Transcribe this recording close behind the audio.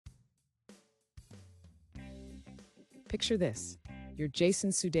Picture this. You're Jason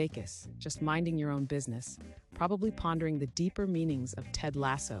Sudeikis, just minding your own business, probably pondering the deeper meanings of Ted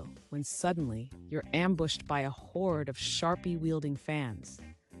Lasso, when suddenly you're ambushed by a horde of Sharpie-wielding fans.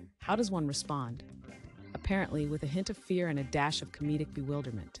 How does one respond? Apparently, with a hint of fear and a dash of comedic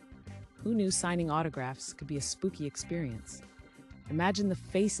bewilderment. Who knew signing autographs could be a spooky experience? Imagine the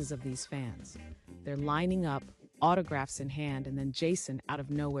faces of these fans. They're lining up, autographs in hand, and then Jason, out of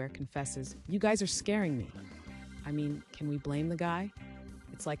nowhere, confesses, "You guys are scaring me." I mean, can we blame the guy?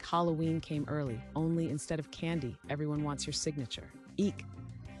 It's like Halloween came early, only instead of candy, everyone wants your signature. Eek!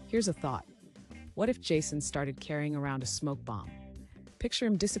 Here's a thought. What if Jason started carrying around a smoke bomb? Picture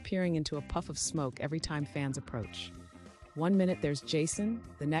him disappearing into a puff of smoke every time fans approach. One minute there's Jason,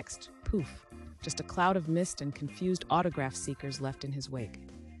 the next, poof, just a cloud of mist and confused autograph seekers left in his wake.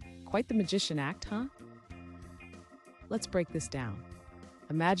 Quite the magician act, huh? Let's break this down.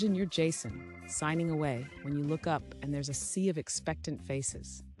 Imagine you're Jason, signing away, when you look up and there's a sea of expectant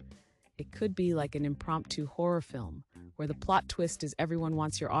faces. It could be like an impromptu horror film, where the plot twist is everyone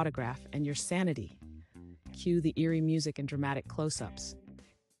wants your autograph and your sanity. Cue the eerie music and dramatic close-ups.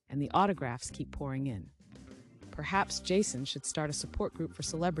 And the autographs keep pouring in. Perhaps Jason should start a support group for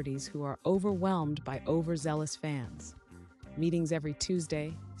celebrities who are overwhelmed by overzealous fans. Meetings every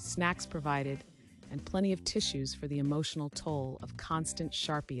Tuesday, snacks provided, and plenty of tissues for the emotional toll of constant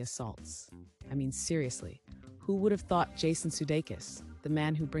Sharpie assaults. I mean, seriously, who would have thought Jason Sudeikis, the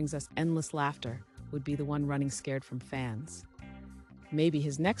man who brings us endless laughter, would be the one running scared from fans? Maybe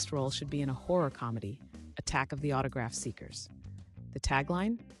his next role should be in a horror comedy, Attack of the Autograph Seekers. The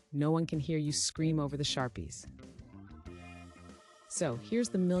tagline? No one can hear you scream over the Sharpies. So, here's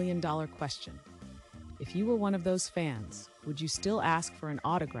the million-dollar question. If you were one of those fans, would you still ask for an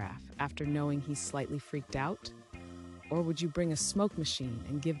autograph after knowing he's slightly freaked out? Or would you bring a smoke machine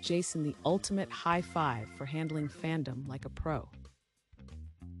and give Jason the ultimate high five for handling fandom like a pro?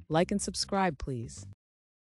 Like and subscribe, please.